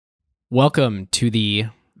Welcome to the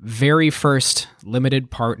very first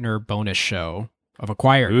limited partner bonus show of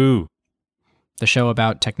Acquired, Ooh. the show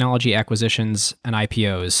about technology acquisitions and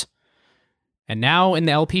IPOs. And now in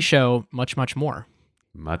the LP show, much, much more.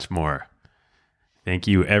 Much more. Thank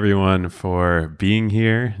you, everyone, for being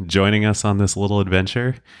here, joining us on this little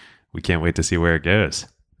adventure. We can't wait to see where it goes.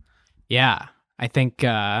 Yeah, I think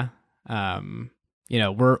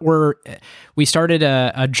we started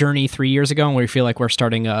a journey 3 years ago, and we feel like we're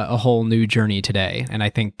starting a whole new journey today. And I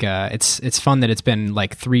think it's fun that it's been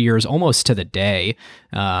like 3 years, almost to the day,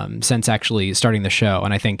 since actually starting the show.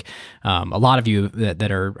 And I think a lot of you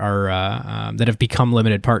that have become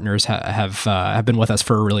limited partners have been with us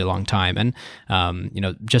for a really long time. And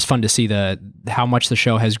just fun to see how much the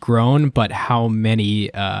show has grown, but how many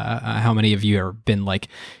of you have been like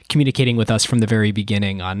communicating with us from the very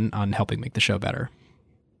beginning on helping make the show better.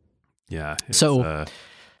 Yeah, it's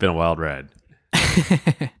been a wild ride.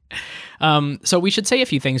 So we should say a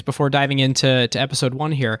few things before diving into episode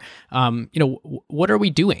 1 here. What are we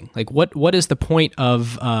doing? Like, what is the point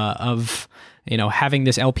of having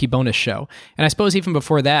this LP bonus show? And I suppose even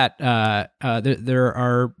before that, there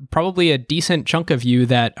are probably a decent chunk of you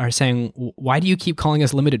that are saying, why do you keep calling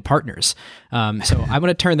us limited partners? So I'm going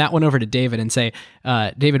to turn that one over to David and say,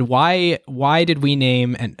 David, why did we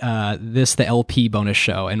name this the LP bonus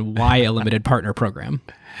show, and why a limited partner program?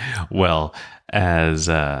 Well, as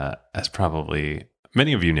probably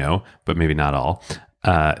many of you know, but maybe not all,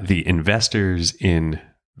 the investors in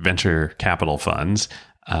venture capital funds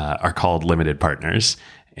are called limited partners.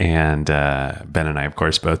 And Ben and I, of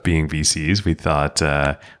course, both being VCs, we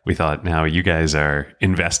thought now you guys are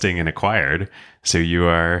investing in Acquired, so you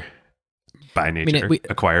are by nature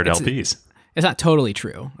acquired LPs. It's not totally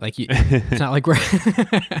true. Like it's not like we're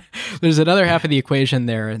there's another half of the equation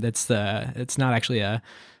there that's it's not actually an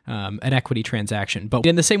equity transaction. But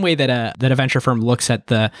in the same way that a venture firm looks at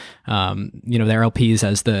their LPs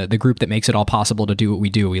as the group that makes it all possible to do what we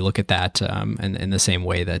do, we look at that in the same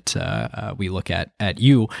way that we look at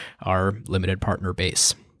you, our limited partner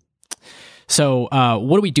base. So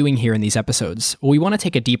what are we doing here in these episodes? Well, we want to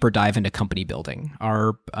take a deeper dive into company building.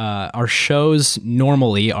 Our shows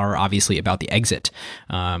normally are obviously about the exit.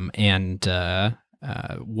 While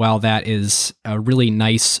that is a really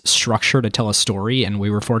nice structure to tell a story, and we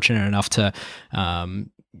were fortunate enough to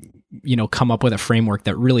come up with a framework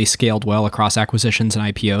that really scaled well across acquisitions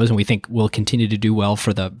and IPOs, and we think will continue to do well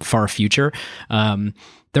for the far future.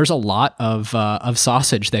 There's a lot of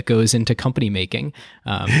sausage that goes into company making,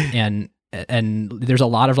 and there's a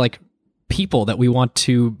lot of like people that we want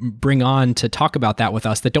to bring on to talk about that with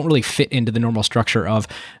us that don't really fit into the normal structure of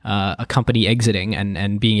a company exiting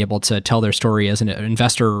and being able to tell their story as an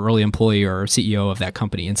investor or early employee or CEO of that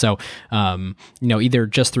company. And so, either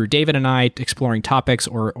just through David and I exploring topics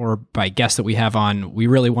or by guests that we have on, we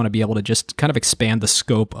really want to be able to just kind of expand the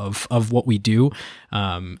scope of what we do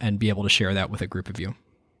and be able to share that with a group of you.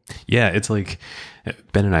 Yeah, it's like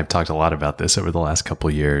Ben and I have talked a lot about this over the last couple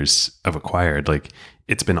of years of Acquired. Like,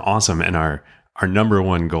 it's been awesome. And our number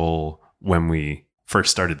one goal when we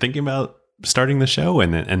first started thinking about starting the show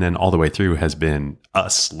and then all the way through has been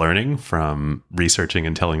us learning from researching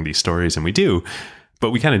and telling these stories. And we do,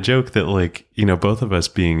 but we kind of joke that both of us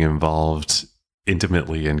being involved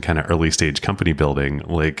intimately in kind of early stage company building,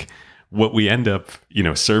 like what we end up,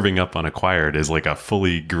 serving up on Acquired is like a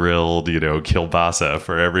fully grilled, kielbasa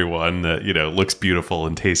for everyone that, looks beautiful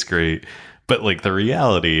and tastes great. But like the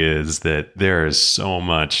reality is that there is so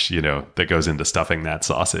much, that goes into stuffing that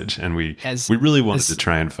sausage. And we really wanted to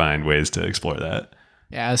try and find ways to explore that.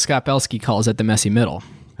 Yeah, as Scott Belsky calls it, the messy middle.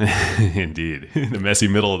 Indeed. The messy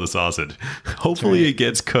middle of the sausage. Hopefully it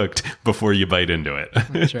gets cooked before you bite into it.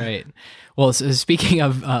 That's right. Well, so speaking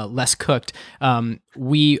of less cooked,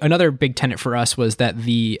 another big tenet for us was that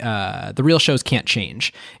the real shows can't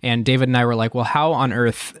change. And David and I were like, well, how on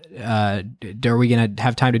earth are we going to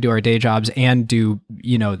have time to do our day jobs and do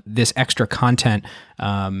this extra content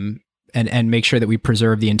and make sure that we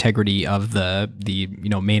preserve the integrity of the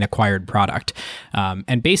main acquired product.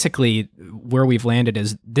 And basically where we've landed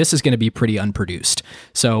is this is going to be pretty unproduced.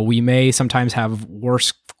 So we may sometimes have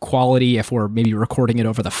worse quality if we're maybe recording it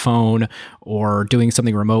over the phone or doing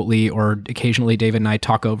something remotely, or occasionally David and I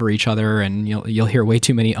talk over each other and you'll hear way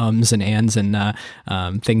too many ums and ands and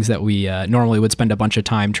things that we normally would spend a bunch of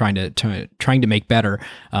time trying to make better.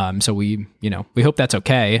 So we hope that's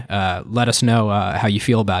okay. Let us know how you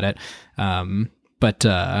feel about it. But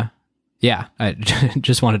I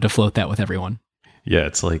just wanted to float that with everyone. Yeah,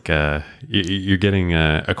 it's like you're getting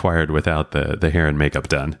acquired without the hair and makeup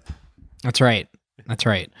done. That's right.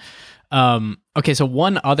 Okay, so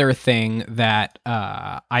one other thing that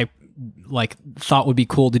I like thought would be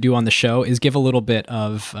cool to do on the show is give a little bit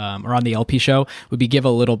of, or on the LP show, would be give a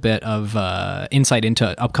little bit of insight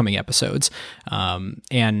into upcoming episodes.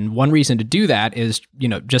 And one reason to do that is,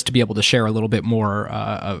 just to be able to share a little bit more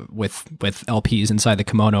with LPs inside the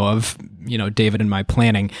kimono of, David and my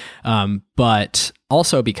planning. But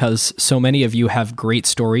also because so many of you have great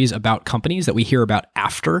stories about companies that we hear about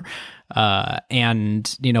after.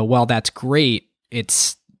 And, while that's great,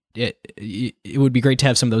 it would be great to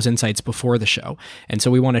have some of those insights before the show. And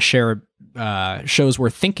so we want to share shows we're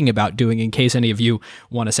thinking about doing in case any of you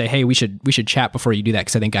want to say, hey, we should chat before you do that,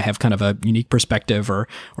 because I think I have kind of a unique perspective or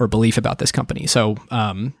belief about this company. So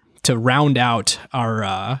to round out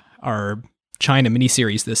our China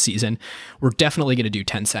miniseries this season, we're definitely going to do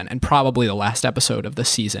Tencent, and probably the last episode of the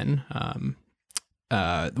season.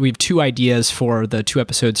 We have 2 ideas for the 2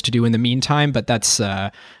 episodes to do in the meantime, but that's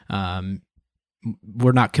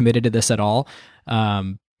we're not committed to this at all.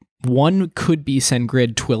 One could be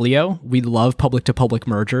SendGrid Twilio. We love public-to-public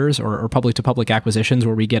mergers or public-to-public acquisitions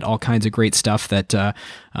where we get all kinds of great stuff that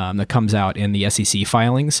comes out in the SEC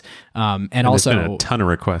filings. And also, there's been a ton of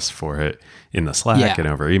requests for it in the Slack and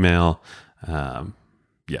over email.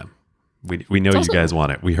 We know you guys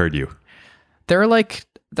want it. We heard you.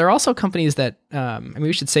 There are also companies that,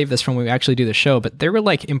 we should save this from when we actually do the show, but there were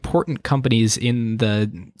like important companies in the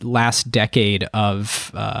last decade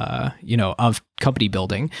of company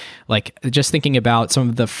building. Like just thinking about some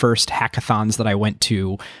of the first hackathons that I went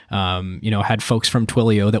to, had folks from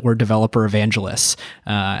Twilio that were developer evangelists.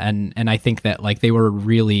 And I think that like they were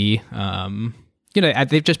really,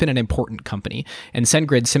 they've just been an important company. And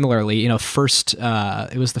SendGrid, similarly, it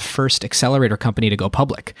was the first accelerator company to go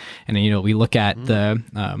public. And we look at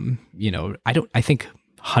I think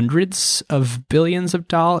hundreds of billions of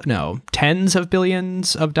dollars, tens of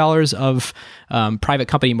billions of dollars of private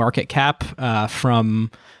company market cap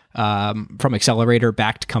from accelerator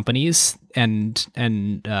backed companies, and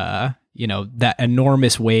that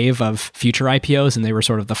enormous wave of future IPOs, and they were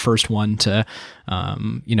sort of the first one to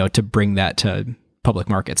bring that to public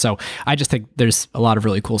market. So I just think there's a lot of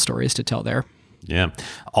really cool stories to tell there. Yeah.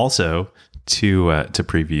 Also, to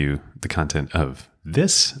preview the content of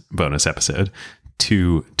this bonus episode,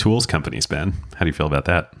 2 tools companies, Ben. How do you feel about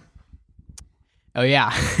that? Oh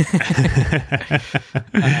yeah.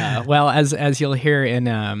 Well, as you'll hear in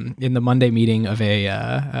the Monday meeting of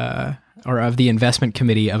of the investment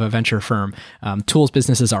committee of a venture firm, tools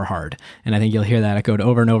businesses are hard, and I think you'll hear that echoed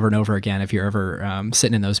over and over and over again if you're ever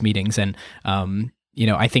sitting in those meetings. And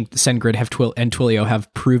I think SendGrid and Twilio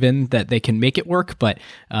have proven that they can make it work, but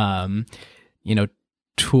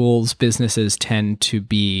tools businesses tend to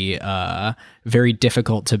be very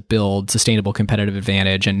difficult to build sustainable competitive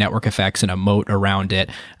advantage and network effects and a moat around it,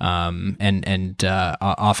 and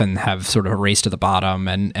often have sort of a race to the bottom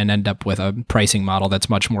and end up with a pricing model that's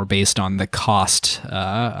much more based on the cost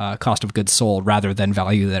of goods sold rather than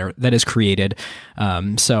value that is created.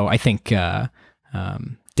 So I think,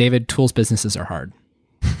 David, tools businesses are hard.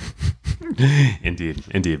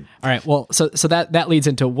 Indeed. All right. Well, so that leads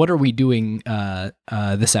into what are we doing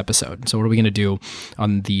this episode? So what are we going to do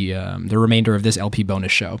on the remainder of this LP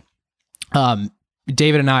bonus show?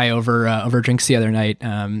 David and I over drinks the other night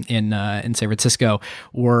in San Francisco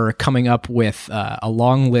were coming up with a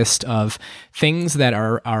long list of things that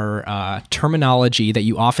are terminology that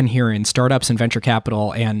you often hear in startups and venture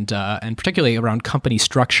capital and particularly around company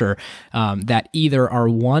structure that either are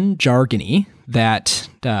jargon-y, that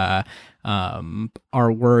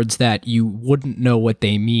are words that you wouldn't know what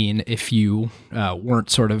they mean if you weren't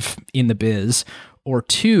sort of in the biz, or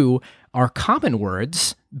 2 are common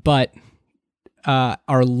words but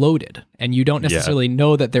are loaded, and you don't necessarily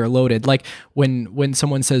know that they're loaded. Like when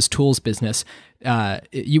someone says tools business,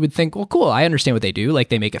 you would think, well, cool, I understand what they do. Like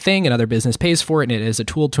they make a thing, another business pays for it, and it is a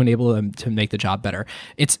tool to enable them to make the job better.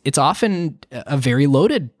 It's often a very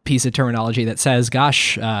loaded piece of terminology that says,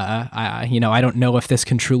 gosh, I don't know if this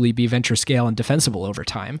can truly be venture scale and defensible over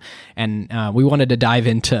time. And we wanted to dive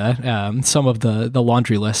into some of the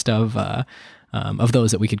laundry list of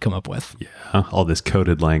those that we could come up with. Yeah, all this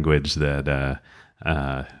coded language that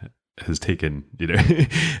has taken,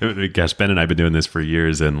 gosh, Ben and I have been doing this for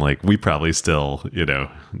years, and like we probably still,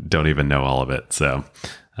 don't even know all of it. So,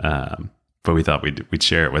 but we thought we'd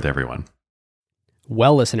share it with everyone.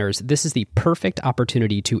 Well, listeners, this is the perfect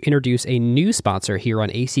opportunity to introduce a new sponsor here on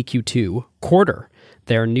ACQ2, Quarter.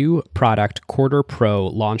 Their new product, Quarter Pro,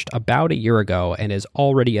 launched about a year ago and is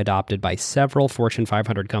already adopted by several Fortune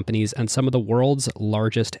 500 companies and some of the world's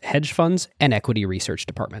largest hedge funds and equity research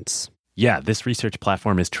departments. Yeah, this research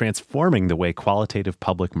platform is transforming the way qualitative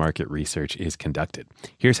public market research is conducted.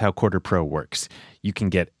 Here's how Quarter Pro works. You can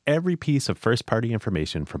get every piece of first-party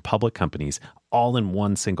information from public companies all in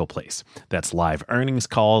one single place. That's live earnings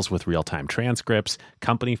calls with real-time transcripts,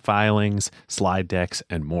 company filings, slide decks,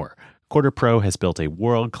 and more. Quarter Pro has built a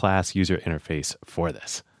world-class user interface for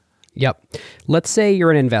this. Yep. Let's say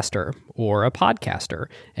you're an investor or a podcaster,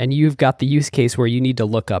 and you've got the use case where you need to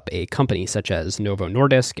look up a company such as Novo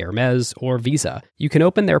Nordisk, Hermes, or Visa. You can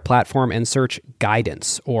open their platform and search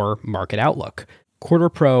guidance or market outlook. Quarter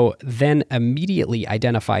Pro then immediately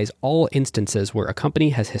identifies all instances where a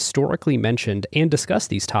company has historically mentioned and discussed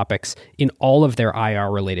these topics in all of their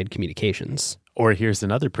IR-related communications. Or here's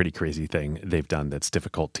another pretty crazy thing they've done that's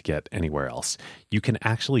difficult to get anywhere else. You can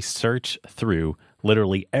actually search through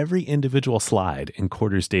literally every individual slide in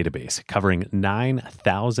Quarter's database, covering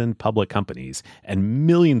 9,000 public companies and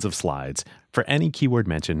millions of slides for any keyword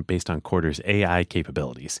mentioned based on Quarter's AI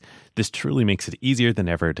capabilities. This truly makes it easier than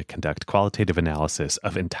ever to conduct qualitative analysis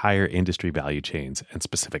of entire industry value chains and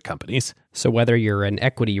specific companies. So whether you're an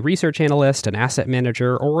equity research analyst, an asset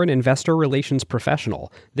manager, or an investor relations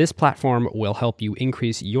professional, this platform will help you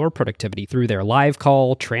increase your productivity through their live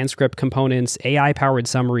call, transcript components, AI-powered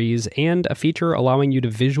summaries, and a feature allowing you to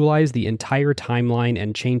visualize the entire timeline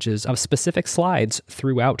and changes of specific slides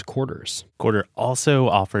throughout quarters. Quarter also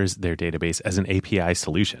offers their database as an API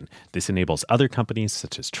solution. This enables other companies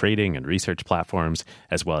such as trading and research platforms,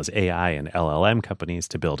 as well as AI and LLM companies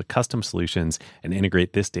to build custom solutions and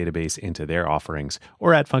integrate this database into their offerings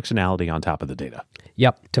or add functionality on top of the data.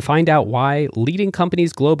 Yep. To find out why leading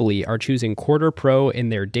companies globally are choosing Quarter Pro in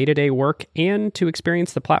their day-to-day work and to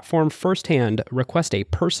experience the platform firsthand, request a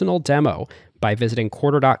personal demo by visiting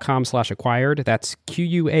quarter.com/acquired. That's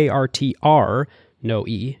QUARTR, no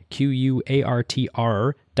E,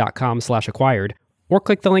 QUARTR.com/acquired, or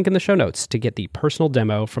click the link in the show notes to get the personal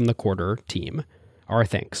demo from the Quarter team. Our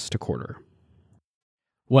thanks to Quarter.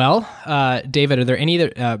 Well, David, are there any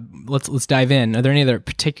other, let's dive in. Are there any other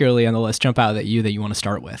particularly on the list jump out at you that you want to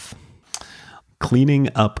start with? Cleaning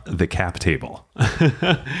up the cap table.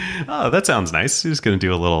 Oh, that sounds nice. You're just going to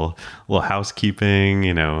do a little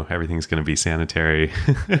housekeeping. Everything's going to be sanitary.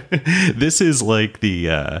 This is like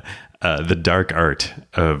the dark art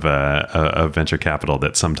of venture capital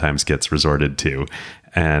that sometimes gets resorted to,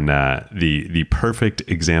 and the perfect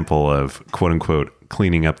example of quote unquote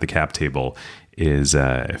cleaning up the cap table is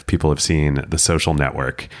if people have seen The Social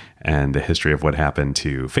Network and the history of what happened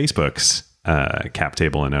to Facebook's cap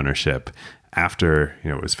table and ownership after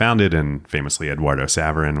it was founded, and famously Eduardo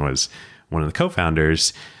Saverin was one of the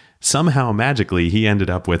co-founders. Somehow magically he ended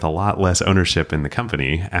up with a lot less ownership in the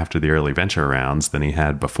company after the early venture rounds than he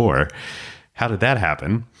had before. How did that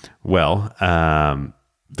happen? Well,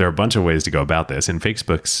 there are a bunch of ways to go about this. In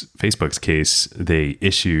Facebook's case, they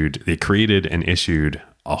created and issued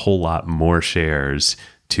a whole lot more shares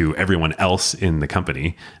to everyone else in the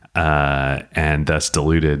company, and thus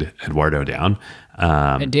diluted Eduardo down.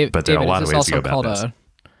 But there are a lot of ways to go about this.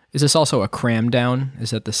 Is this also a cram down?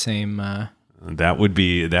 Is that the same? That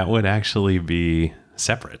would actually be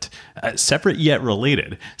separate yet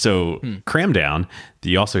related. So cram down,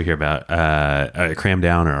 you also hear about a cram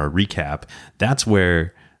down or a recap. That's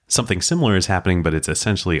where something similar is happening, but it's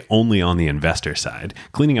essentially only on the investor side.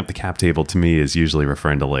 Cleaning up the cap table to me is usually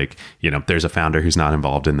referring to there's a founder who's not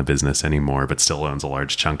involved in the business anymore, but still owns a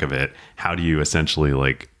large chunk of it. How do you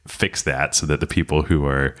essentially fix that so that the people who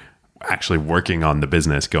are actually working on the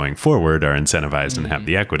business going forward are incentivized and have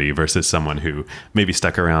the equity versus someone who maybe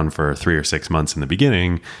stuck around for 3 or 6 months in the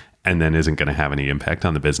beginning and then isn't going to have any impact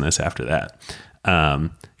on the business after that.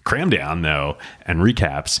 Cram down though, and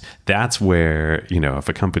recaps, that's where, if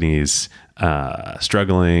a company's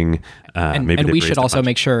struggling, and we should also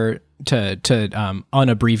make sure to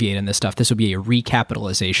unabbreviate in this stuff. This would be a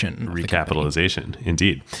recapitalization. Recapitalization,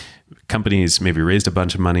 indeed. Companies maybe raised a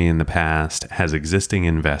bunch of money in the past, has existing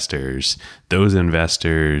investors. Those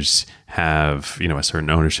investors have, a certain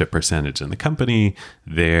ownership percentage in the company.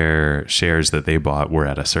 Their shares that they bought were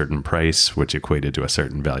at a certain price, which equated to a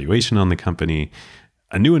certain valuation on the company.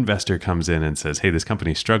 A new investor comes in and says, hey, this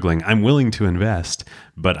company's struggling. I'm willing to invest,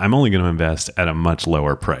 but I'm only going to invest at a much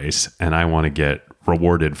lower price, and I want to get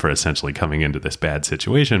rewarded for essentially coming into this bad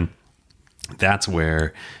situation. That's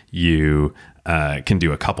where you can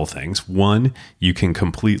do a couple things. One, you can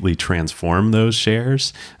completely transform those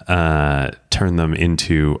shares, turn them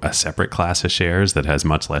into a separate class of shares that has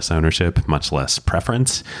much less ownership, much less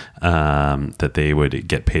preference, that they would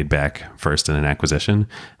get paid back first in an acquisition.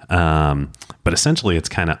 But essentially, it's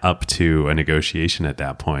kind of up to a negotiation at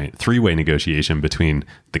that point, three-way negotiation between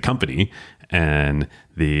the company and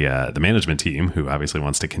the management team, who obviously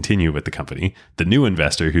wants to continue with the company, the new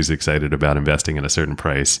investor who's excited about investing at a certain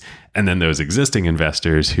price, and then those existing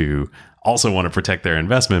investors who also want to protect their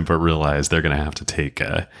investment but realize they're going to have to take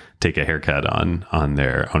a haircut on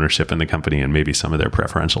their ownership in the company and maybe some of their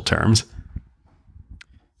preferential terms.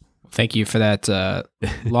 Thank you for that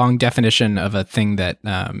long definition of a thing that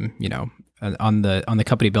on the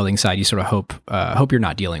company building side, you sort of hope you're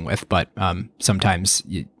not dealing with, but sometimes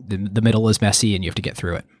the middle is messy and you have to get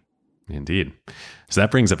through it. Indeed. So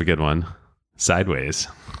that brings up a good one: sideways.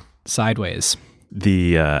 Sideways.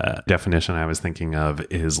 The definition I was thinking of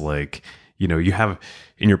is like, you have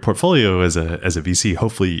in your portfolio as a VC,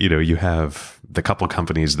 hopefully, you have the couple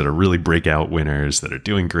companies that are really breakout winners that are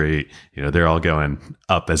doing great. They're all going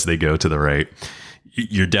up as they go to the right.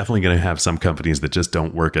 You're definitely going to have some companies that just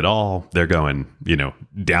don't work at all. They're going,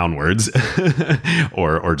 downwards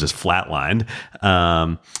or just flatlined.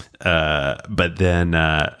 But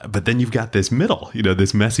then you've got this middle,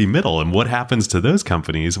 this messy middle. And what happens to those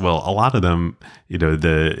companies? Well, a lot of them, in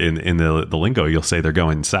the lingo, you'll say they're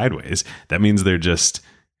going sideways. That means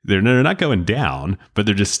they're not going down, but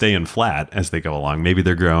they're just staying flat as they go along. Maybe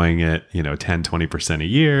they're growing at, 10, 20% a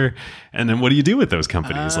year. And then what do you do with those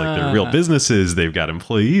companies? Like, they're real businesses. They've got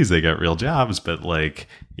employees. They got real jobs. But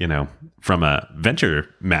from a venture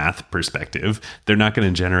math perspective, they're not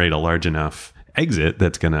going to generate a large enough exit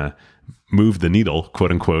that's going to move the needle, quote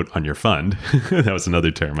unquote, on your fund. That was another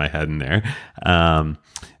term I had in there.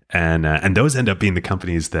 And those end up being the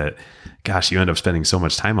companies that, gosh, you end up spending so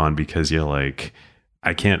much time on because you're like,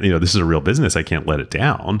 I can't, this is a real business. I can't let it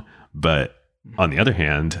down. But on the other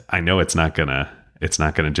hand, I know it's not gonna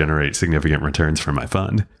generate significant returns for my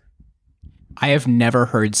fund. I have never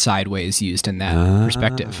heard sideways used in that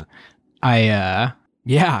perspective. I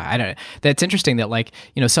don't. That's interesting. That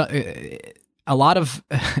a lot of,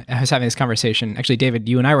 I was having this conversation. Actually, David,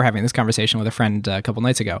 you and I were having this conversation with a friend a couple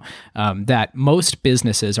nights ago. That most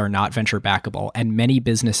businesses are not venture backable, and many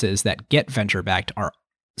businesses that get venture backed are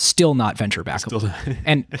still not venture backable.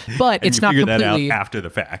 But it's not completely that out after the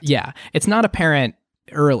fact. Yeah, it's not apparent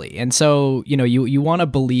early, and so you want to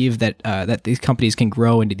believe that that these companies can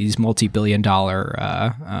grow into these multi-billion dollar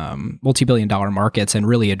markets and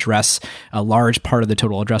really address a large part of the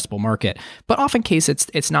total addressable market. But often case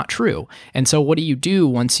it's not true. And so what do you do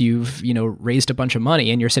once you've raised a bunch of money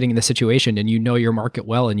and you're sitting in the situation and your market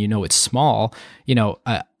well and it's small?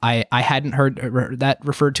 I hadn't heard that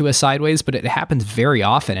referred to as sideways, but it happens very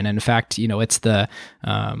often. And in fact,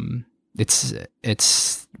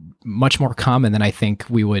 it's much more common than I think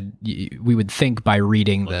we would think by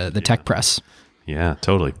reading the tech press. Yeah,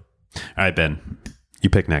 totally. All right, Ben, you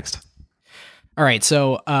pick next. All right,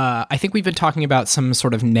 so I think we've been talking about some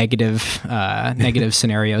sort of negative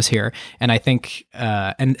scenarios here, and I think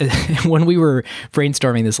and when we were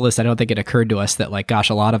brainstorming this list, I don't think it occurred to us that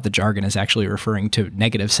a lot of the jargon is actually referring to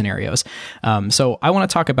negative scenarios. So I want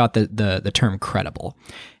to talk about the term credible,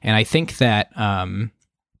 and I think that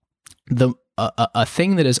a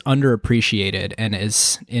thing that is underappreciated and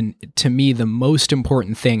is to me the most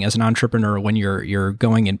important thing as an entrepreneur when you're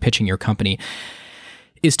going and pitching your company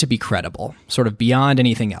is to be credible, sort of beyond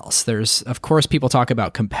anything else. There's, of course, people talk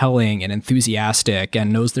about compelling and enthusiastic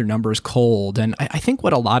and knows their numbers cold. And I think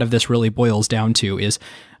what a lot of this really boils down to is,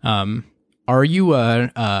 are you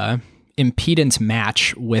a impedance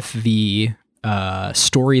match with the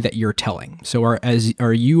story that you're telling? So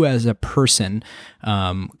are you as a person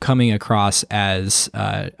coming across as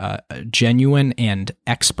genuine and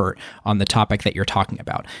expert on the topic that you're talking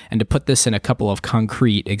about? And to put this in a couple of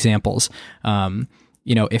concrete examples,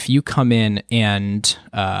 if you come in and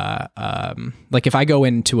if I go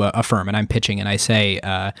into a firm and I'm pitching and I say,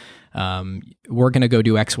 we're going to go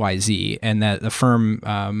do X, Y, Z, and that the firm,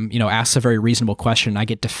 asks a very reasonable question, I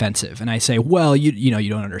get defensive and I say, well, you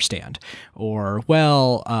don't understand, or,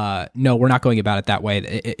 well, no, we're not going about it that way.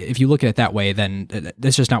 If you look at it that way, then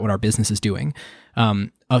that's just not what our business is doing.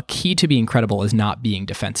 A key to being credible is not being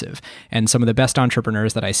defensive. And some of the best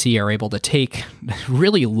entrepreneurs that I see are able to take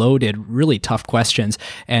really loaded, really tough questions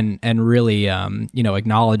and really,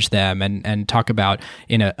 acknowledge them and talk about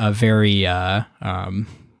in a very,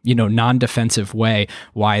 non-defensive way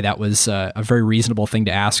why that was a very reasonable thing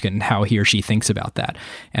to ask and how he or she thinks about that.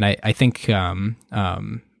 And I think, going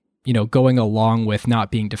along with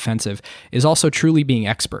not being defensive is also truly being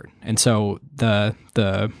expert. And so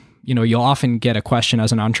you'll often get a question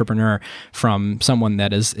as an entrepreneur from someone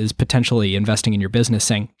that is potentially investing in your business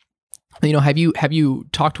saying, have you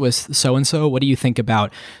talked with so and so? What do you think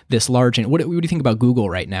about this large? And what do you think about Google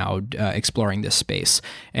right now exploring this space?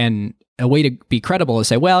 And a way to be credible is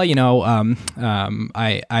say, well,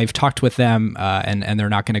 I've talked with them, and they're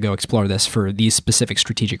not going to go explore this for these specific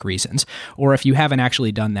strategic reasons. Or if you haven't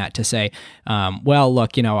actually done that, to say, well,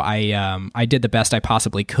 look, I did the best I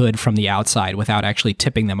possibly could from the outside without actually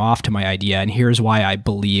tipping them off to my idea, and here's why I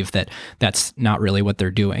believe that that's not really what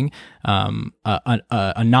they're doing.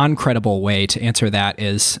 A non-credible way to answer that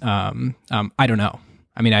is, I don't know.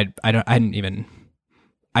 I mean,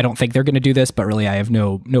 I don't think they're going to do this, but really I have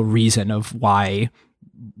no reason of why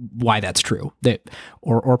that's true. That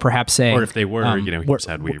or perhaps saying, or if they were, here's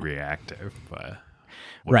how we react.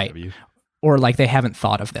 Right. Or like they haven't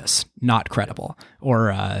thought of this, not credible.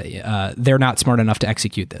 Or they're not smart enough to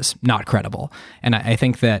execute this, not credible. And I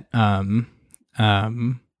think that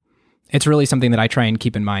it's really something that I try and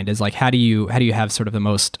keep in mind is like, how do you have sort of the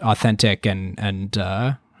most authentic and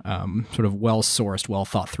sort of well-sourced,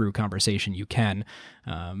 well-thought-through conversation you can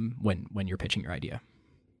when you're pitching your idea.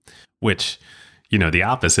 Which, the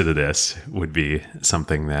opposite of this would be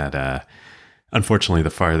something that, unfortunately, the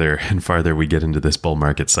farther and farther we get into this bull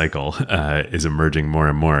market cycle, is emerging more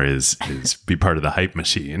and more is be part of the hype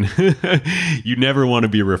machine. You never want to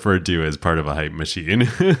be referred to as part of a hype machine,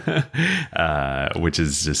 which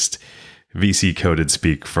is just VC coded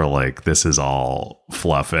speak for like, this is all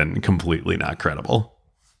fluff and completely not credible.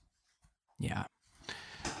 Yeah.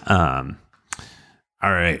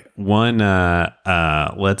 All right. One,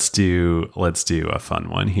 let's do a fun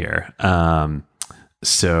one here.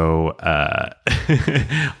 So,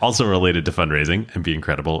 also related to fundraising and being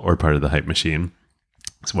credible or part of the hype machine.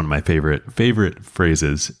 It's one of my favorite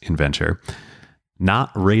phrases in venture. Not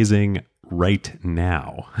raising right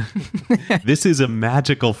now. This is a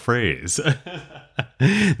magical phrase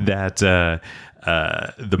that,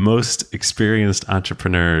 the most experienced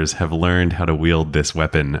entrepreneurs have learned how to wield this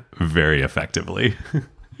weapon very effectively.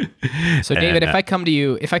 So, David, if I come to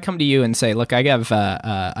you and say, look, I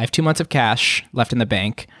have 2 months of cash left in the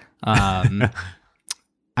bank.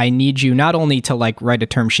 I need you not only to like write a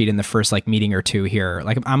term sheet in the first like meeting or two here,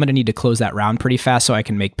 like I'm going to need to close that round pretty fast so I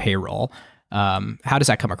can make payroll. How does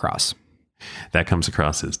that come across? That comes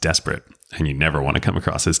across as desperate, and you never want to come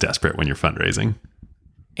across as desperate when you're fundraising.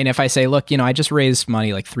 And if I say, look, I just raised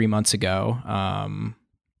money like 3 months ago.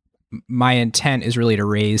 My intent is really to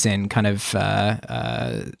raise in kind of,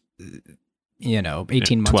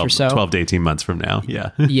 18 months or so. 12 to 18 months from now.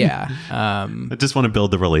 Yeah. Yeah. I just want to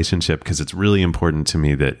build the relationship because it's really important to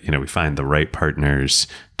me that, we find the right partners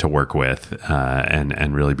to work with,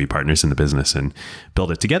 and really be partners in the business and build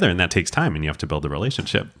it together. And that takes time, and you have to build the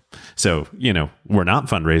relationship. So, we're not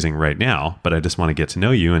fundraising right now, but I just want to get to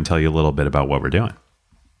know you and tell you a little bit about what we're doing.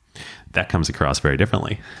 That comes across very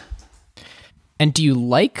differently. And do you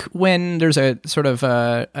like when there's a sort of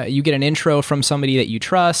you get an intro from somebody that you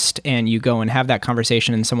trust, and you go and have that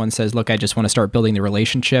conversation, and someone says, "Look, I just want to start building the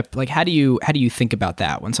relationship." Like, how do you think about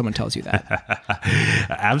that when someone tells you that?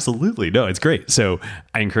 Absolutely, no, it's great. So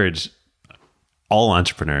I encourage all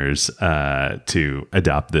entrepreneurs to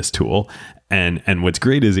adopt this tool, and what's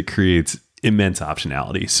great is it creates immense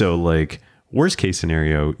optionality. So, like, worst case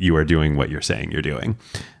scenario, you are doing what you're saying you're doing.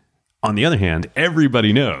 On the other hand,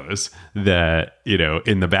 everybody knows that,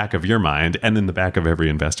 in the back of your mind and in the back of every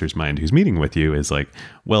investor's mind who's meeting with you is like,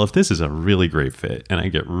 well, if this is a really great fit and I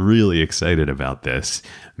get really excited about this,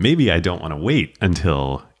 maybe I don't want to wait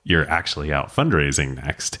until you're actually out fundraising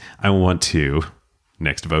next. I want to,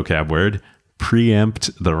 next vocab word, preempt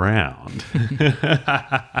the round.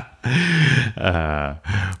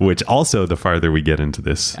 Which also, the farther we get into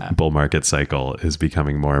this bull market cycle, is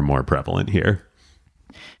becoming more and more prevalent here.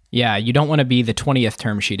 Yeah, you don't want to be the 20th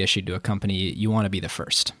term sheet issued to a company. You want to be the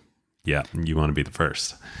first. Yeah, you want to be the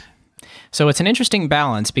first. So it's an interesting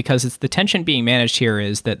balance, because it's the tension being managed here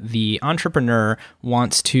is that the entrepreneur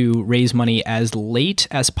wants to raise money as late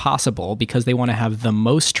as possible because they want to have the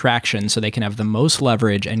most traction so they can have the most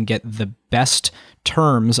leverage and get the best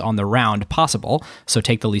terms on the round possible. So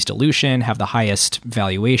take the least dilution, have the highest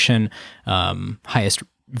valuation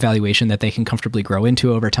that they can comfortably grow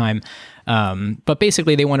into over time. But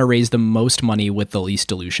basically, they want to raise the most money with the least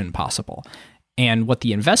dilution possible. And what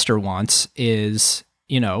the investor wants is,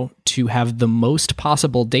 to have the most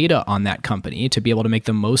possible data on that company to be able to make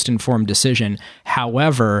the most informed decision.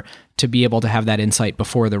 However, to be able to have that insight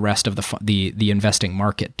before the rest of the investing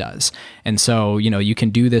market does. And so, you can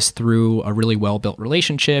do this through a really well-built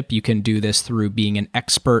relationship. You can do this through being an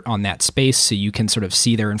expert on that space, so you can sort of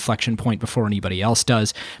see their inflection point before anybody else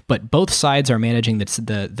does. But both sides are managing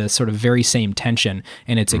the sort of very same tension,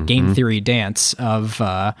 and it's a game theory dance of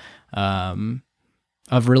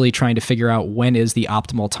really trying to figure out when is the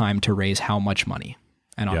optimal time to raise how much money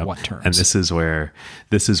and on what terms. And this is where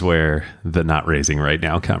the not raising right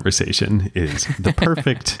now conversation is the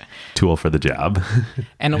perfect tool for the job.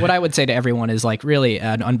 And what I would say to everyone is like really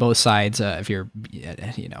on both sides, if you're,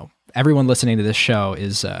 everyone listening to this show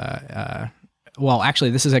is, well,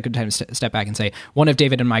 actually, this is a good time to step back and say one of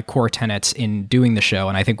David and my core tenets in doing the show,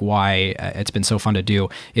 and I think why it's been so fun to do,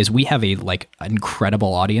 is we have a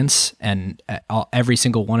incredible audience, and every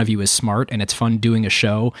single one of you is smart, and it's fun doing a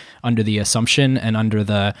show under the assumption and under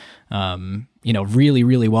the really,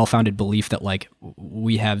 really well-founded belief that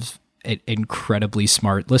we have incredibly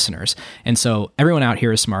smart listeners. And so everyone out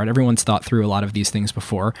here is smart. Everyone's thought through a lot of these things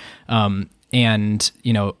before. And,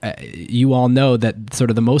 you all know that sort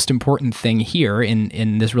of the most important thing here,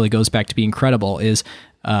 and this really goes back to being credible, is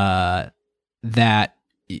that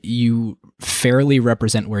you fairly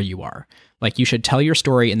represent where you are. Like, you should tell your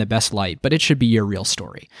story in the best light, but it should be your real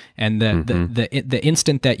story. And the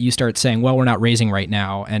instant that you start saying, well, we're not raising right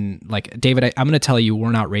now, and like, David, I'm going to tell you we're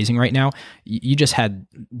not raising right now. You just had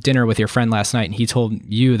dinner with your friend last night, and he told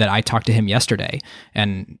you that I talked to him yesterday,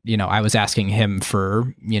 and I was asking him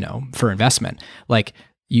for investment. Like,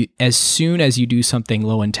 as soon as you do something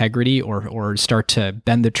low integrity or start to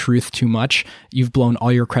bend the truth too much, you've blown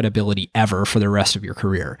all your credibility ever for the rest of your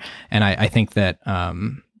career. And I think that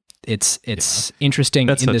it's interesting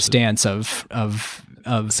in this dance of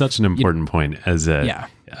such an important point as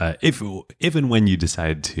if and when you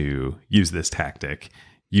decide to use this tactic,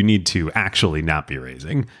 you need to actually not be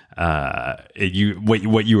raising.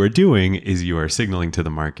 What you are doing is you are signaling to the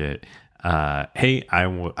market, hey, I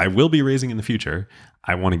will be raising in the future.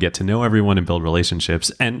 I want to get to know everyone and build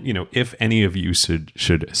relationships. And, if any of you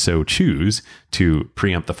should so choose to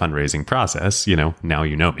preempt the fundraising process, now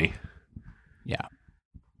you know me. Yeah.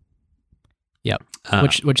 Yep.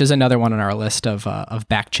 Which is another one on our list of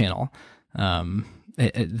back channel.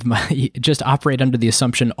 Just operate under the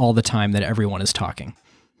assumption all the time that everyone is talking.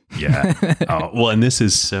 Yeah. Well, and this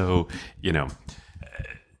is so,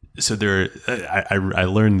 so I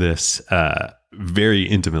learned this very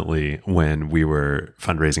intimately when we were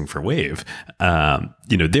fundraising for Wave.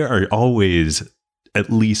 There are always at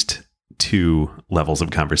least two levels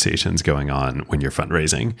of conversations going on when you're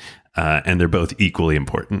fundraising, and they're both equally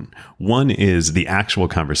important. One is the actual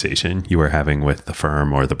conversation you are having with the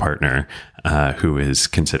firm or the partner who is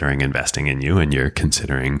considering investing in you and you're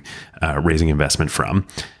considering raising investment from.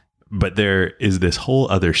 But there is this whole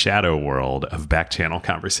other shadow world of back channel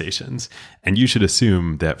conversations. And you should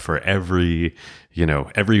assume that for every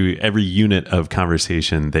unit of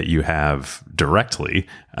conversation that you have directly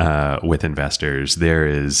with investors, there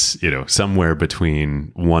is, somewhere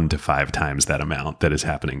between 1 to 5 times that amount that is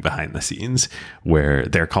happening behind the scenes, where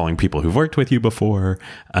they're calling people who've worked with you before.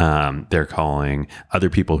 They're calling other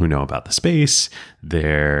people who know about the space.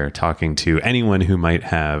 They're talking to anyone who might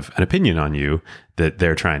have an opinion on you that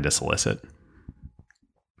they're trying to solicit.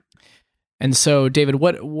 And so, David,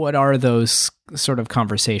 what are those sort of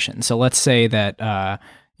conversations? So let's say that,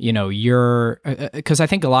 you're, because I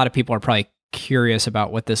think a lot of people are probably curious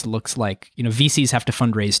about what this looks like. VCs have to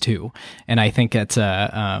fundraise too. And I think it's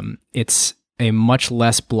a much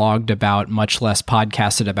less blogged about, much less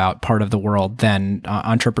podcasted about part of the world than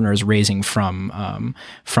entrepreneurs raising from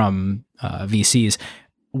VCs.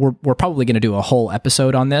 We're probably going to do a whole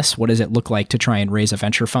episode on this. What does it look like to try and raise a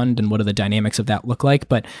venture fund, and what do the dynamics of that look like?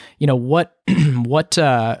 But what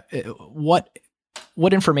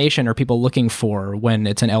information are people looking for when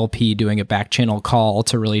it's an LP doing a back channel call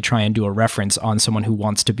to really try and do a reference on someone who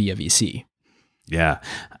wants to be a VC? Yeah,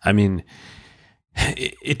 I mean,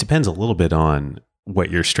 it depends a little bit on what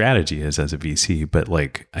your strategy is as a VC, but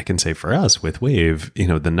like I can say for us with Wave,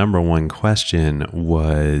 the number one question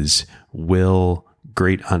was, will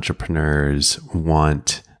great entrepreneurs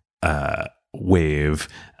want Wave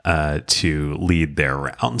to lead their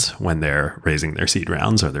rounds when they're raising their seed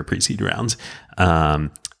rounds or their pre-seed rounds?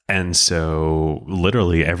 And so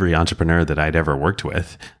literally every entrepreneur that I'd ever worked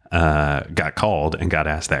with got called and got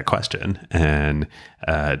asked that question. And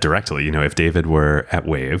directly, if David were at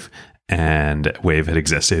Wave and Wave had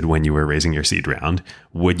existed when you were raising your seed round,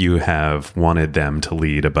 would you have wanted them to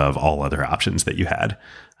lead above all other options that you had?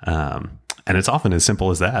 And it's often as simple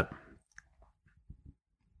as that.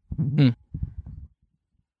 All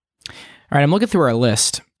right, I'm looking through our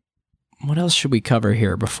list. What else should we cover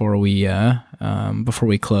here before we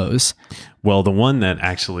close? Well, the one that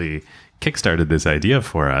actually kickstarted this idea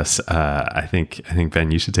for us, I think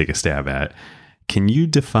Ben, you should take a stab at. Can you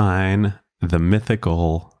define the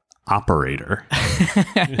mythical operator.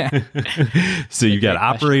 So you've got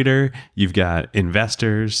operator, you've got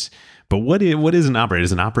investors. But what is an operator?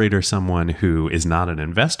 Is an operator someone who is not an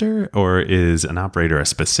investor, or is an operator a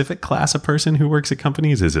specific class of person who works at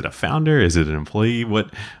companies? Is it a founder? Is it an employee?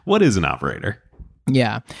 What is an operator?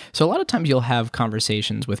 Yeah. So a lot of times you'll have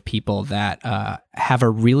conversations with people that have a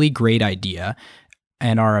really great idea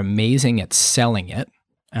and are amazing at selling it,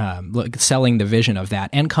 selling the vision of that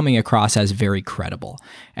and coming across as very credible.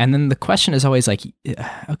 And then the question is always like,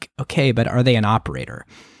 okay, but are they an operator?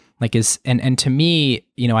 Like and to me,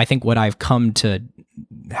 I think how I've come to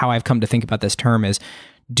think about this term is,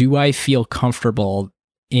 do I feel comfortable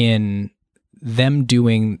in them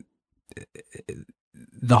doing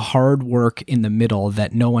the hard work in the middle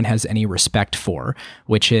that no one has any respect for,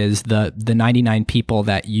 which is the 99 people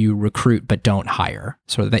that you recruit but don't hire,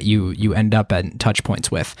 so that you end up at touch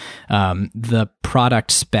points with. The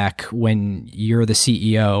product spec when you're the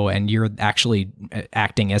CEO and you're actually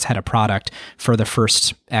acting as head of product for the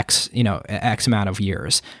first X amount of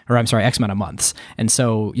years, or I'm sorry, X amount of months. And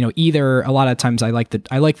so, either a lot of times I like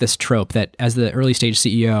this trope that as the early stage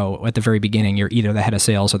CEO at the very beginning, you're either the head of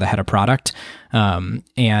sales or the head of product.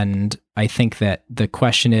 And I think that the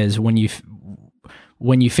question is, when you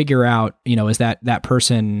figure out, is that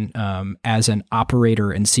person as an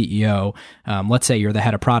operator and CEO, let's say you're the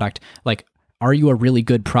head of product, like, are you a really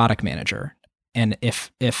good product manager? And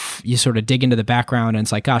if you sort of dig into the background and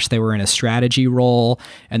it's like, gosh, they were in a strategy role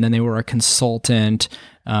and then they were a consultant,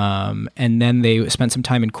 and then they spent some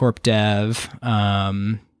time in corp dev,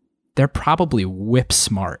 they're probably whip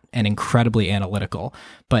smart and incredibly analytical,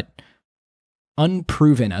 but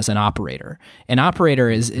unproven as an operator. An operator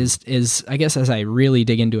is I guess, as I really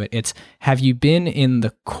dig into it, it's, have you been in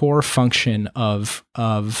the core function of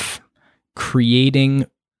creating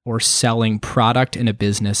or selling product in a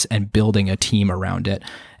business and building a team around it?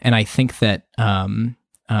 And I think that the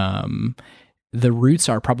roots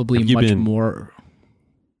are probably much more.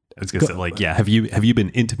 I was gonna say, like, yeah, have you been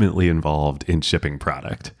intimately involved in shipping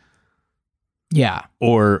product? Yeah.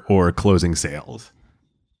 Or closing sales?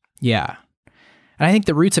 Yeah. And I think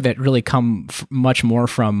the roots of it really come much more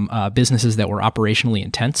from businesses that were operationally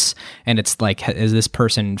intense. And it's like, has this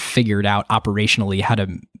person figured out operationally how to,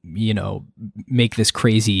 make this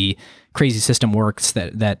crazy system works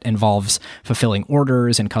that involves fulfilling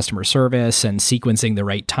orders and customer service and sequencing the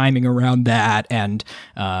right timing around that, and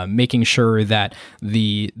making sure that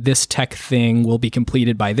this tech thing will be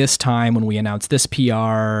completed by this time when we announce this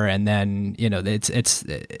PR, and then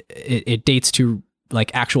it dates to like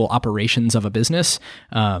actual operations of a business.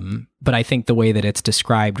 But I think the way that it's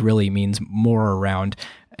described really means more around,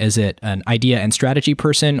 is it an idea and strategy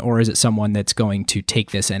person, or is it someone that's going to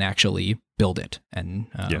take this and actually build it? And,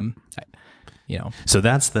 So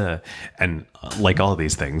that's and like all of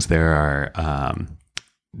these things, there are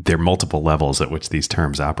multiple levels at which these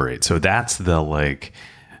terms operate. So that's the, like,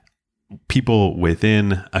 people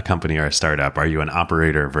within a company or a startup. Are you an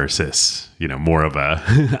operator versus, more of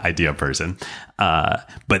a idea person?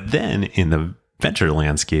 But then in the venture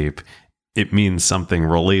landscape, it means something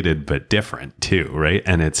related but different too, right?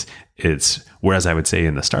 And it's whereas I would say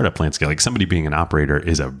in the startup landscape, like, somebody being an operator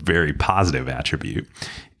is a very positive attribute.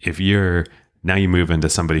 If now you move into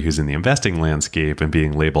somebody who's in the investing landscape, and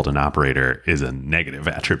being labeled an operator is a negative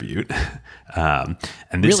attribute. And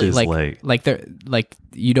this really, is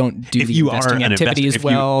you don't do the investing activities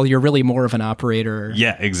well. You're really more of an operator.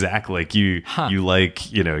 Yeah, exactly. Like you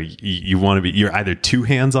want to be. You're either too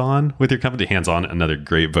hands-on with your company. Hands-on, another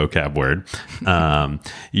great vocab word.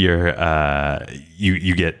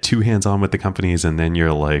 You get too hands-on with the companies, and then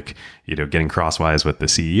you're like, getting crosswise with the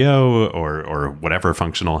CEO or whatever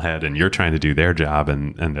functional head, and you're trying to do their job,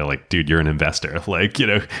 and they're like, dude, you're an investor. Like,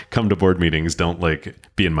 come to board meetings. Don't like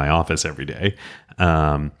be in my office every day.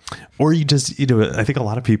 Or you just, I think a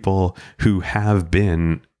lot of people who have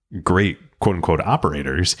been great, quote unquote,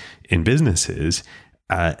 operators in businesses,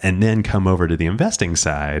 and then come over to the investing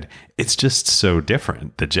side, it's just so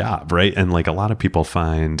different, the job, right? And like, a lot of people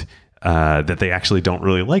find that they actually don't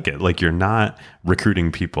really like it. Like, you're not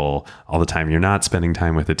recruiting people all the time. You're not spending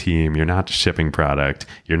time with a team. You're not shipping product.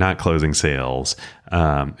 You're not closing sales.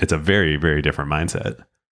 It's a very, very different mindset.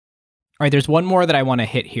 All right, there's one more that I want to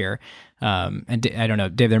hit here. And I don't know,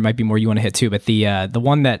 Dave, there might be more you want to hit too, but the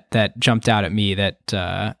one that jumped out at me that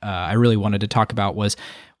I really wanted to talk about was,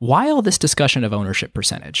 why all this discussion of ownership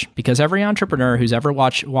percentage? Because every entrepreneur who's ever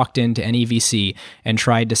walked into any VC and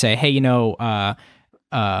tried to say, hey,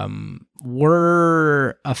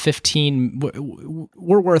 we're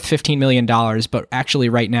worth $15 million, but actually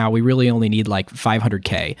right now we really only need like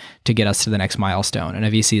 500K to get us to the next milestone. And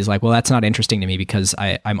a VC is like, well, that's not interesting to me because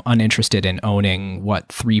I'm uninterested in owning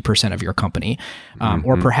 3% of your company.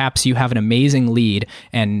 Or perhaps you have an amazing lead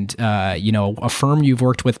and, a firm you've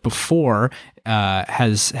worked with before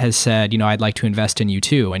has said, I'd like to invest in you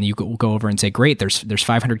too. And you go over and say, great, there's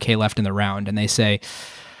 500K left in the round. And they say,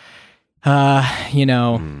 that's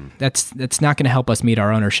not going to help us meet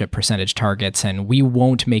our ownership percentage targets, and we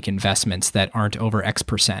won't make investments that aren't over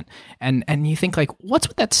X%. And you think like, what's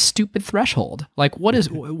with that stupid threshold? Like, why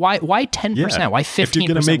 10%? Why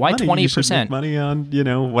 15%? Why 20%? You should make money on,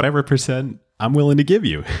 whatever percent I'm willing to give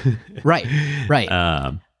you. Right.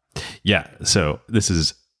 Yeah. So this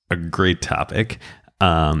is a great topic.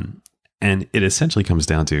 And it essentially comes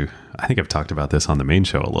down to, I think I've talked about this on the main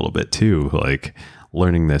show a little bit too, like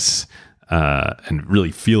learning this and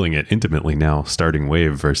really feeling it intimately now, starting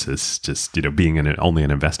Wave versus just, being only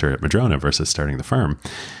an investor at Madrona versus starting the firm.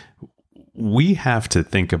 We have to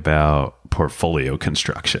think about portfolio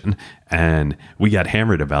construction, and we got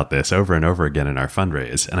hammered about this over and over again in our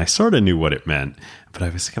fundraise. And I sort of knew what it meant, but I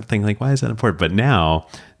was kept thinking like, why is that important? But now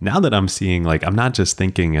that I'm seeing, like, I'm not just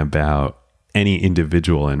thinking about any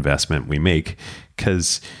individual investment we make,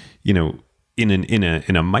 because,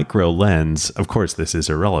 in a micro lens, of course, this is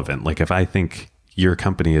irrelevant. Like, if I think your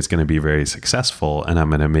company is going to be very successful and I'm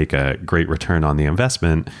going to make a great return on the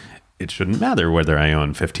investment, it shouldn't matter whether I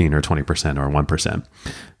own 15 or 20% or 1%.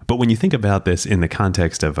 But when you think about this in the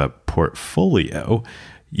context of a portfolio,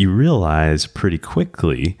 you realize pretty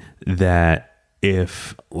quickly that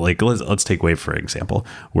if, like, let's take Wave for example,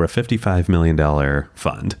 we're a $55 million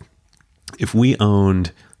fund. If we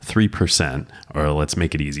owned 3%, or let's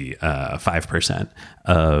make it easy, 5%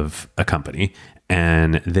 of a company,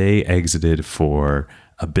 and they exited for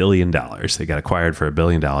 $1 billion. They got acquired for $1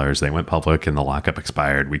 billion. They went public and the lockup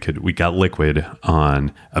expired. We got liquid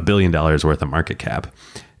on $1 billion worth of market cap.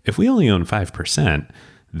 If we only own 5%,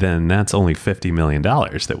 then that's only $50 million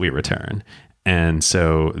that we return. And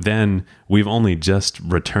so then we've only just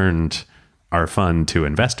returned our fund to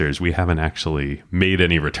investors. We haven't actually made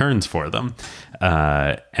any returns for them.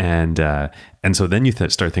 And so then you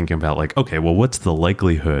start thinking about like, okay, well, what's the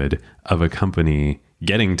likelihood of a company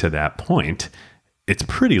getting to that point? It's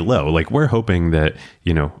pretty low. Like, we're hoping that,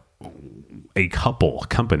 a couple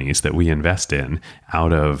companies that we invest in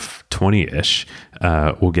out of 20-ish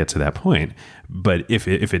will get to that point. But if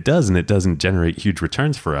it does, and it doesn't generate huge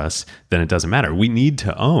returns for us, then it doesn't matter. We need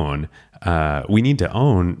to own 15,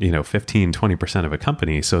 20% of a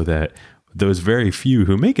company so that those very few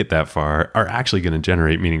who make it that far are actually going to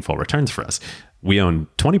generate meaningful returns for us. We own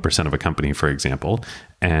 20% of a company, for example,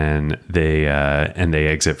 and they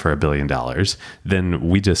exit for $1 billion. Then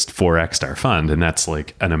we just 4x'd our fund, and that's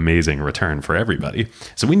like an amazing return for everybody.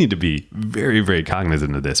 So we need to be very, very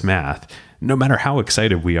cognizant of this math. No matter how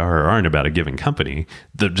excited we are or aren't about a given company,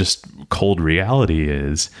 the just cold reality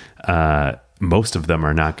is most of them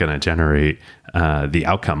are not going to generate the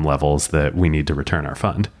outcome levels that we need to return our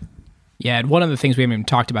fund. Yeah, and one of the things we haven't even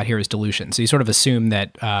talked about here is dilution. So you sort of assume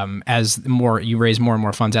that as you raise more and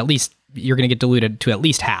more funds, at least you're going to get diluted to at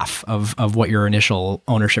least half of what your initial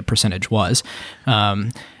ownership percentage was.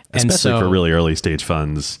 Especially for really early stage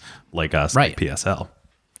funds like us, right. Like PSL.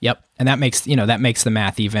 Yep, and that makes the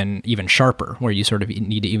math even sharper, where you sort of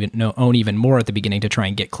need to own even more at the beginning to try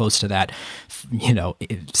and get close to that,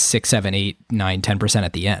 6, 7, 8, 9, 10%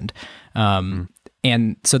 at the end.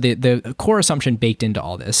 And so the core assumption baked into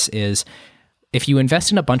all this is if you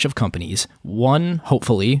invest in a bunch of companies, one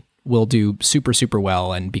hopefully will do super, super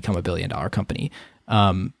well and become $1 billion company.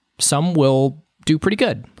 Some will do pretty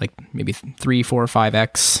good, like maybe 3, 4,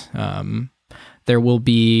 5x. There will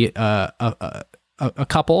be a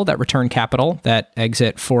couple that return capital that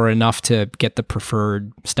exit for enough to get the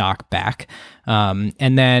preferred stock back.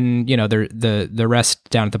 And then, the rest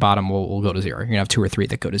down at the bottom will go to zero. You're gonna have 2 or 3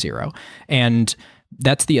 that go to zero. And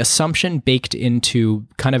that's the assumption baked into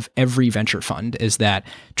kind of every venture fund, is that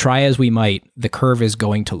try as we might, the curve is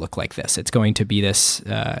going to look like this. It's going to be this,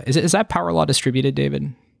 is that power law distributed,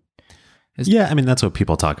 David? Yeah, I mean, that's what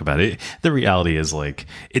people talk about. The reality is, like,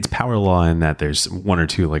 it's power law in that there's 1 or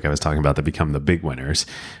 2, like I was talking about, that become the big winners.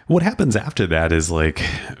 What happens after that is, like,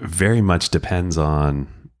 very much depends on,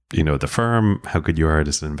 the firm, how good you are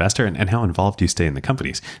as an investor, and how involved you stay in the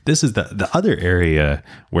companies. This is the other area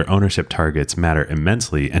where ownership targets matter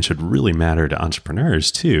immensely and should really matter to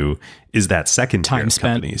entrepreneurs too, is that second tier of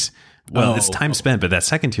companies. Well, it's time spent, but that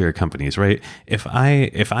second tier of companies, right? If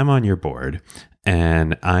I'm on your board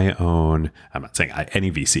and I'm not saying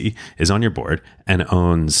any VC is on your board and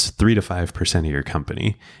owns 3 to 5% of your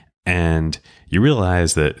company, and you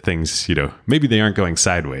realize that things, maybe they aren't going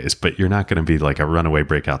sideways, but you're not going to be like a runaway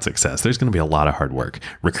breakout success. There's going to be a lot of hard work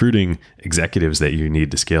recruiting executives that you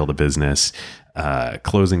need to scale the business,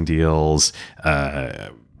 closing deals,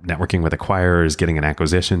 networking with acquirers, getting an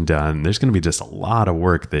acquisition done. There's going to be just a lot of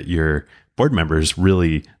work that your board members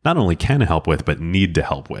really not only can help with, but need to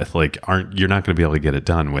help with. You're not going to be able to get it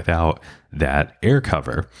done without that air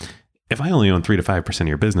cover. If I only own 3 to 5% of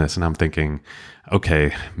your business and I'm thinking,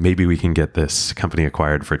 okay, maybe we can get this company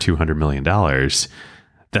acquired for $200 million,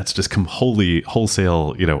 that's just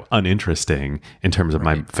wholesale, uninteresting in terms of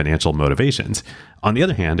my financial motivations. On the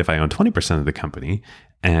other hand, if I own 20% of the company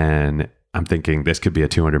and I'm thinking this could be a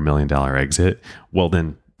 $200 million exit, well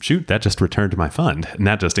then shoot, that just returned to my fund, and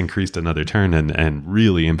that just increased another turn and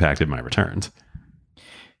really impacted my returns.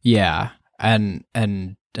 Yeah. And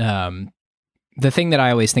the thing that I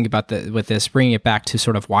always think about with this, bringing it back to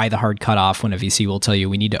sort of why the hard cutoff when a VC will tell you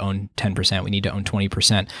we need to own 10%, we need to own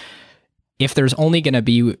 20%. If there's only going to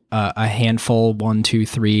be a handful, 1, 2,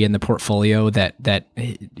 3 in the portfolio that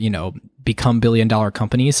become billion-dollar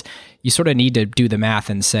companies, you sort of need to do the math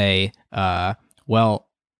and say, well,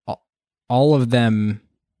 all of them,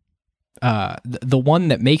 the one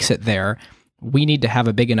that makes it there, we need to have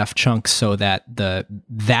a big enough chunk so that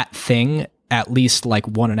that thing at least like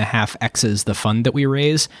 1.5x's the fund that we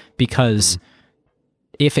raise, because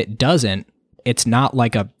if it doesn't, it's not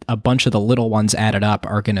like a bunch of the little ones added up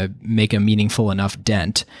are going to make a meaningful enough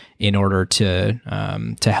dent in order to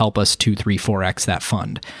help us 2, 3, 4x that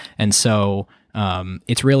fund. And so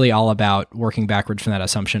it's really all about working backwards from that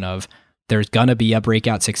assumption of there's going to be a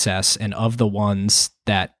breakout success, and of the ones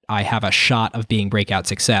that I have a shot of being breakout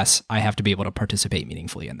success, I have to be able to participate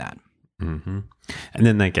meaningfully in that. Mm-hmm. And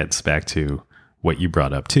then that gets back to what you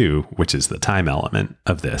brought up too, which is the time element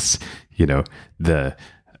of this.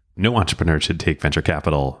 No entrepreneur should take venture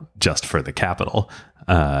capital just for the capital.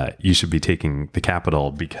 You should be taking the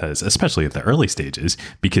capital because, especially at the early stages,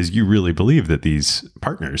 because you really believe that these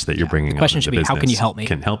partners that you're bringing the question up should in the be, how can you help me?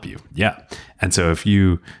 Can help you. Yeah. And so if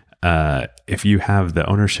you have the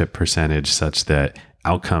ownership percentage such that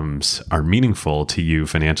outcomes are meaningful to you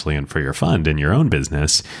financially and for your fund in your own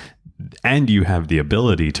business, and you have the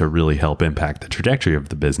ability to really help impact the trajectory of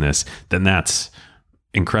the business, then that's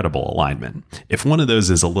incredible alignment. If one of those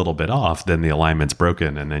is a little bit off, then the alignment's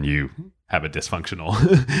broken, and then you have a dysfunctional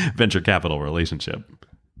venture capital relationship.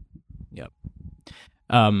 Yep.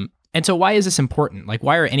 And so why is this important? Like,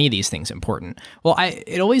 why are any of these things important? Well,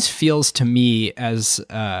 it always feels to me as,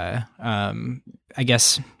 I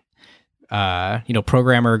guess,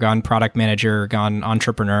 programmer gone product manager, gone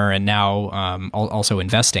entrepreneur, and now also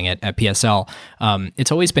investing at PSL.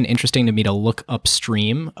 It's always been interesting to me to look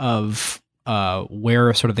upstream of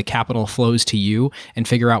where sort of the capital flows to you and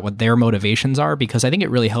figure out what their motivations are, because I think it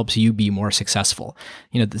really helps you be more successful.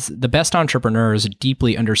 The best entrepreneurs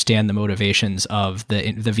deeply understand the motivations of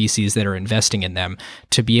the VCs that are investing in them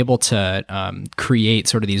to be able to create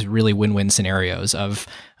sort of these really win-win scenarios of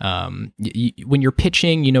when you're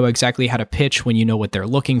pitching, you know exactly how to pitch when you know what they're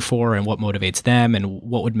looking for and what motivates them and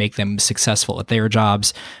what would make them successful at their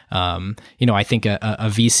jobs. I think a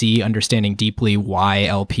VC understanding deeply why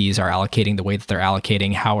LPs are allocating the way that they're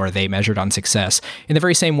allocating, how are they measured on success, in the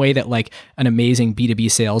very same way that like an amazing B2B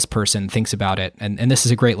salesperson thinks about it. And this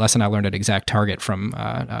is a great lesson I learned at Exact Target from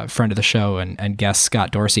a friend of the show and guest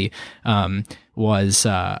Scott Dorsey, was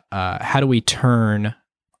how do we turn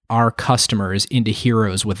our customers into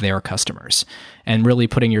heroes with their customers, and really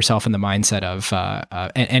putting yourself in the mindset of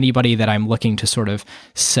anybody that I'm looking to sort of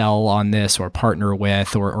sell on this or partner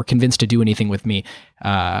with or convince to do anything with me.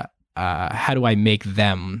 How do I make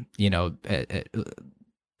them,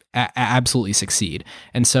 absolutely succeed?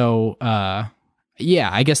 And so,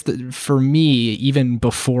 I guess for me, even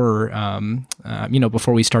before,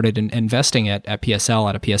 before we started investing at PSL,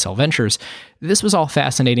 out of PSL Ventures, this was all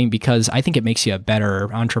fascinating because I think it makes you a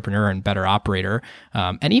better entrepreneur and better operator,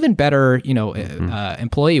 and even better,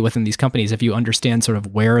 employee within these companies if you understand sort of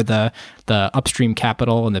where the upstream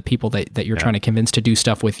capital and the people that you're trying to convince to do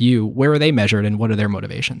stuff with you, where are they measured and what are their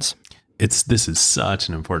motivations? This is such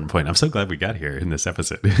an important point. I'm so glad we got here in this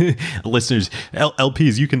episode. Listeners,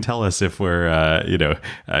 LPs, you can tell us if we're,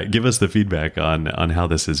 give us the feedback on how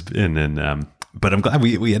this has been. And, but I'm glad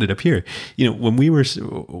we ended up here.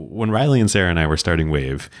 When Riley and Sarah and I were starting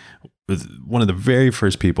Wave, one of the very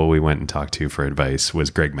first people we went and talked to for advice was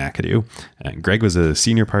Greg McAdoo. And Greg was a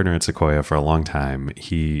senior partner at Sequoia for a long time.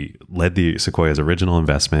 He led the Sequoia's original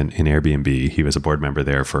investment in Airbnb. He was a board member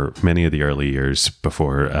there for many of the early years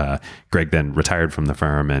before Greg then retired from the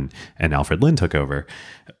firm and Alfred Lin took over.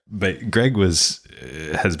 But Greg has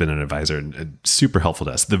been an advisor and super helpful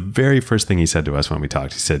to us. The very first thing he said to us when we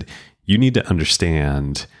talked, he said, you need to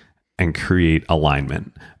understand and create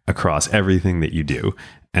alignment across everything that you do.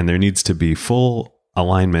 And there needs to be full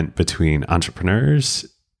alignment between entrepreneurs'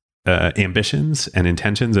 ambitions and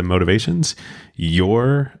intentions and motivations,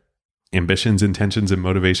 your ambitions, intentions, and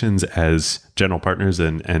motivations as general partners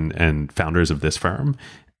and founders of this firm,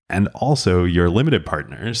 and also your limited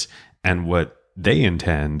partners and what they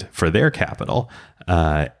intend for their capital.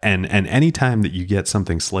 And any time that you get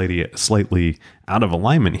something slightly out of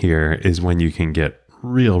alignment here is when you can get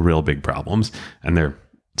real big problems. And there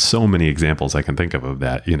so many examples I can think of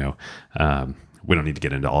that, we don't need to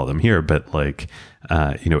get into all of them here, but like,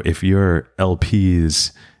 if your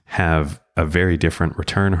LPs have a very different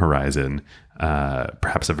return horizon,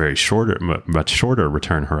 perhaps a much shorter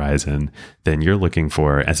return horizon than you're looking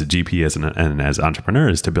for as a GP and as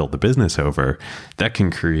entrepreneurs to build the business over, that can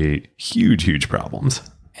create huge problems.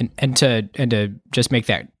 And to just make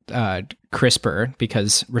that crisper,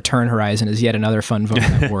 because return horizon is yet another fun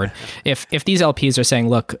vocab word. If these LPs are saying,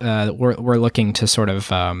 look, we're looking to sort of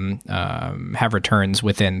have returns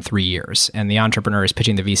within 3 years, and the entrepreneur is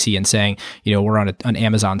pitching the VC and saying, we're on an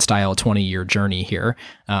Amazon style 20-year journey here.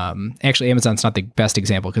 Actually, Amazon's not the best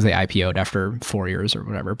example because they IPO'd after 4 years or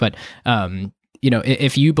whatever, but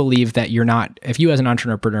if you believe that if you as an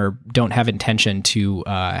entrepreneur don't have intention to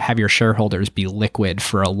have your shareholders be liquid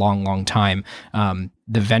for a long time,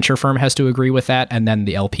 the venture firm has to agree with that, and then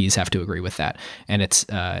the LPs have to agree with that. And it's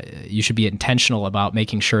you should be intentional about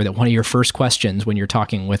making sure that one of your first questions when you're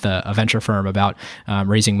talking with a venture firm about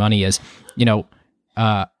raising money is,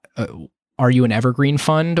 are you an evergreen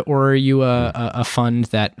fund, or are you a fund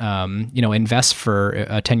that invests for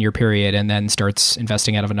a 10-year period and then starts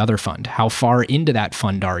investing out of another fund? How far into that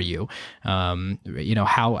fund are you?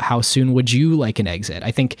 How soon would you like an exit? I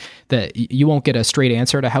think that you won't get a straight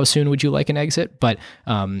answer to how soon would you like an exit, but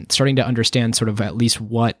starting to understand sort of at least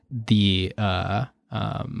what the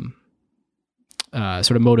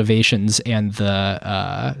sort of motivations and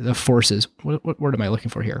the forces. What word am I looking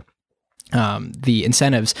for here? The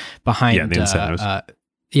incentives behind,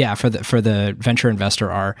 for the venture investor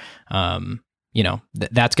are,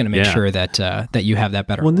 that's going to make sure that you have that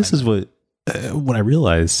better. Well, and this is what I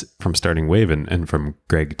realized from starting Wave and from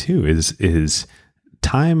Greg too is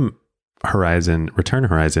time horizon, return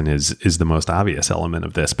horizon is the most obvious element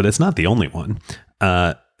of this, but it's not the only one.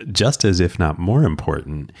 Just as, if not more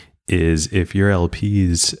important, is if your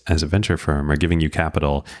LPs as a venture firm are giving you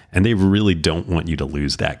capital and they really don't want you to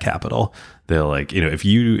lose that capital. They're like, if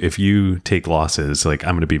you take losses, like,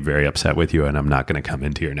 I'm going to be very upset with you and I'm not going to come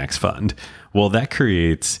into your next fund. Well, that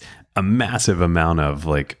creates a massive amount of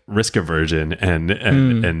like risk aversion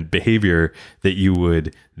and behavior that you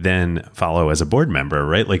would then follow as a board member,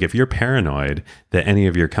 right? Like if you're paranoid that any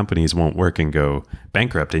of your companies won't work and go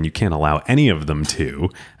bankrupt, and you can't allow any of them to,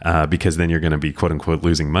 because then you're going to be quote unquote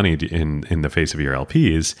losing money in the face of your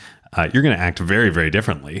LPs, you're going to act very, very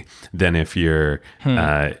differently than if you're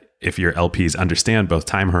if your LPs understand both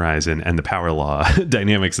time horizon and the power law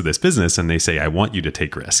dynamics of this business, and they say, I want you to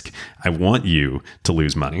take risk. I want you to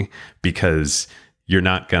lose money because you're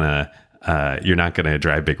not gonna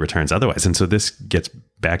drive big returns otherwise. And so this gets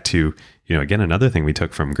back to, again, another thing we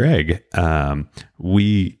took from Greg.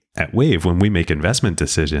 We at Wave, when we make investment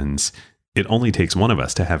decisions, it only takes one of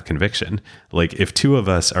us to have conviction. Like if two of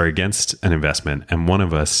us are against an investment and one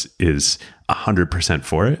of us is 100%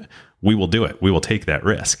 for it, we will do it. We will take that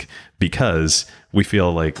risk because we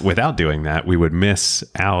feel like without doing that, we would miss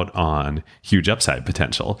out on huge upside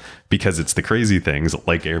potential, because it's the crazy things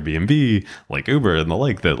like Airbnb, like Uber and the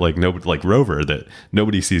like, that like Rover, that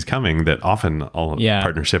nobody sees coming, that often all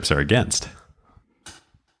partnerships are against.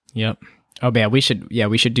 Yep. Oh man, we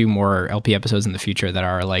should do more LP episodes in the future that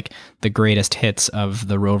are like the greatest hits of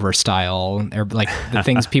the Rover style, or like the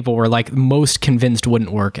things people were like most convinced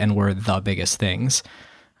wouldn't work and were the biggest things.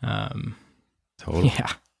 Totally.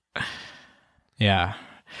 Yeah.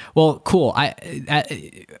 Well, cool. I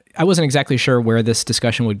wasn't exactly sure where this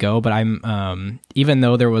discussion would go, but I'm even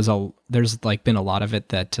though there's like been a lot of it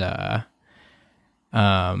that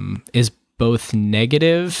is both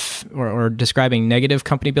negative or describing negative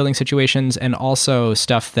company building situations, and also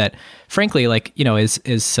stuff that frankly, like, is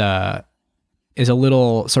is a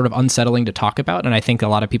little sort of unsettling to talk about, and I think a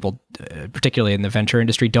lot of people, particularly in the venture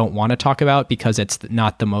industry, don't want to talk about because it's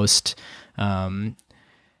not the most.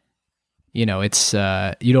 It's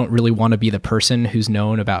you don't really want to be the person who's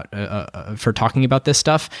known about for talking about this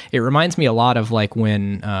stuff. It reminds me a lot of like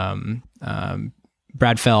when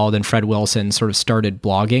Brad Feld and Fred Wilson sort of started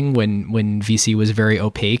blogging when VC was very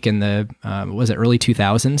opaque in the early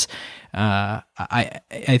 2000s. I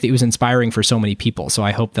think it was inspiring for so many people. So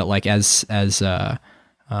I hope that like as you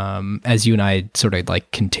and I sort of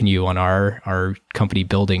like continue on our company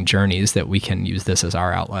building journeys, that we can use this as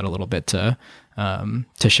our outlet a little bit to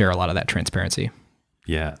share a lot of that transparency.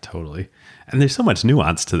 Yeah, totally. And there's so much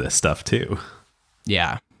nuance to this stuff too.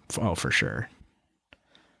 Yeah. Oh, for sure.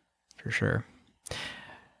 For sure.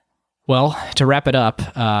 Well, to wrap it up,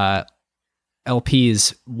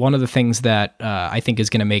 LPs, one of the things that I think is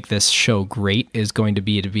going to make this show great is going to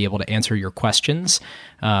be able to answer your questions.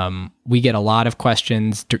 We get a lot of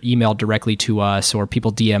questions emailed directly to us, or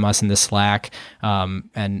people DM us in the Slack.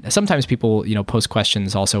 And sometimes people, post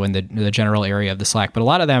questions also in the general area of the Slack, but a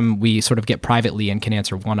lot of them we sort of get privately and can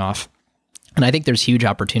answer one-off. And I think there's huge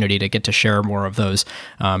opportunity to get to share more of those,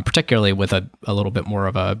 particularly with a little bit more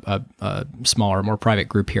of a smaller, more private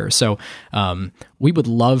group here. So we would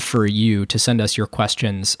love for you to send us your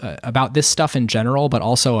questions about this stuff in general, but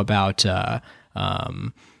also about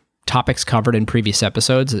topics covered in previous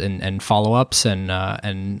episodes and follow-ups. And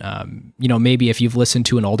maybe if you've listened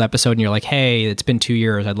to an old episode and you're like, hey, it's been 2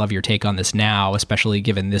 years, I'd love your take on this now, especially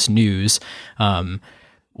given this news.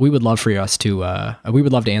 We would love for us to, we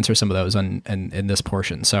would love to answer some of those in this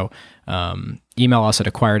portion. So email us at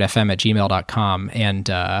acquiredfm@gmail.com, and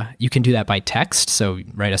you can do that by text. So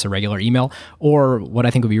write us a regular email, or what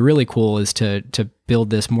I think would be really cool is to build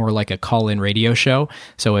this more like a call-in radio show.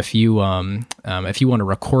 So if you want to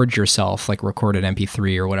record yourself, like record an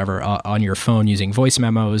MP3 or whatever on your phone using voice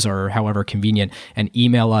memos or however convenient, and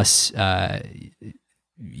email us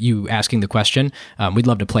you asking the question, we'd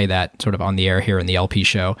love to play that sort of on the air here in the LP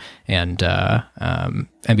show, and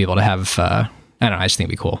be able to have I don't know, I just think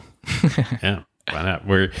it'd be cool. Yeah, why not?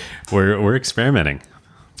 We're experimenting.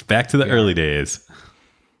 It's back to the early days.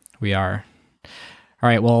 We are. All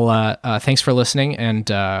right, well, thanks for listening, and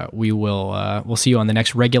we'll see you on the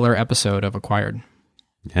next regular episode of Acquired.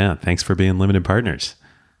 Yeah, thanks for being limited partners.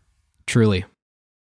 Truly.